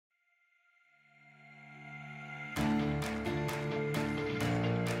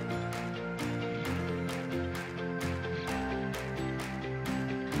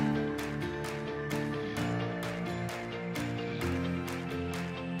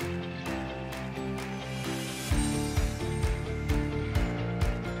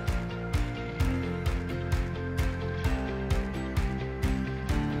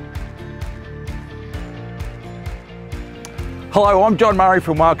Hello, I'm John Murray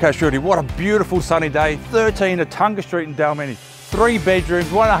from Coast Realty. What a beautiful sunny day. 13 Attunga Street in Dalmeny. 3 bedrooms,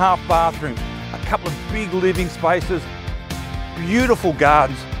 1.5 bathrooms, a couple of big living spaces, beautiful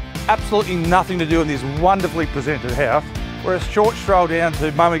gardens, absolutely nothing to do in this wonderfully presented house. We're a short stroll down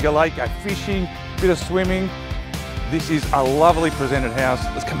to Mummiga Lake, go fishing, bit of swimming. This is a lovely presented house.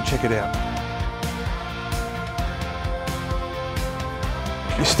 Let's come check it out.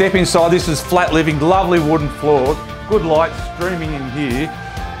 You step inside, this is flat living, lovely wooden floors, good light streaming in here.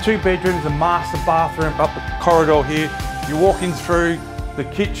 2 bedrooms, a master bathroom up the corridor here. You're walking through the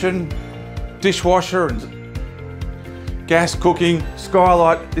kitchen, dishwasher and gas cooking,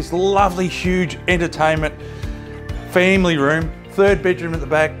 skylight, this lovely huge entertainment family room, 3rd bedroom at the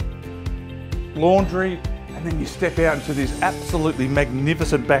back, laundry, and then you step out into this absolutely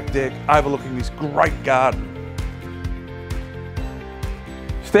magnificent back deck overlooking this great garden.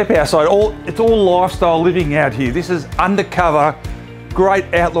 Step outside, it's all lifestyle living out here. This is undercover,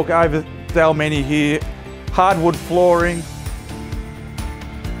 great outlook over Dalmeny here, hardwood flooring,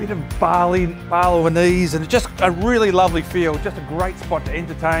 bit of Balinese, and just a really lovely feel, just a great spot to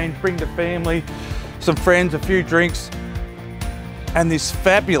entertain, bring the family, some friends, a few drinks, and this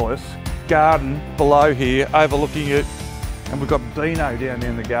fabulous garden below here overlooking it, and we've got Dino down there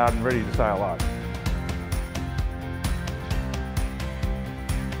in the garden ready to say hello.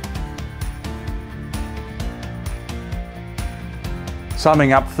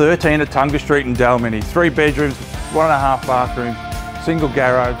 Summing up, 13 Attunga Street in Dalmeny, 3 bedrooms, 1.5 bathrooms, single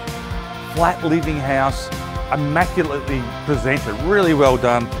garage, flat living house, immaculately presented, really well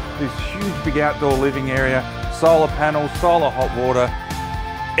done. This huge big outdoor living area, solar panels, solar hot water,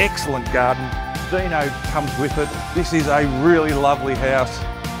 excellent garden. Dino comes with it. This is a really lovely house.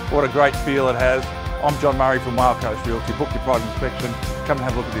 What a great feel it has. I'm John Murray from Coast Realty. Book your private inspection. Come and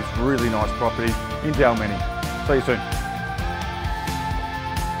have a look at this really nice property in Dalmeny. See you soon.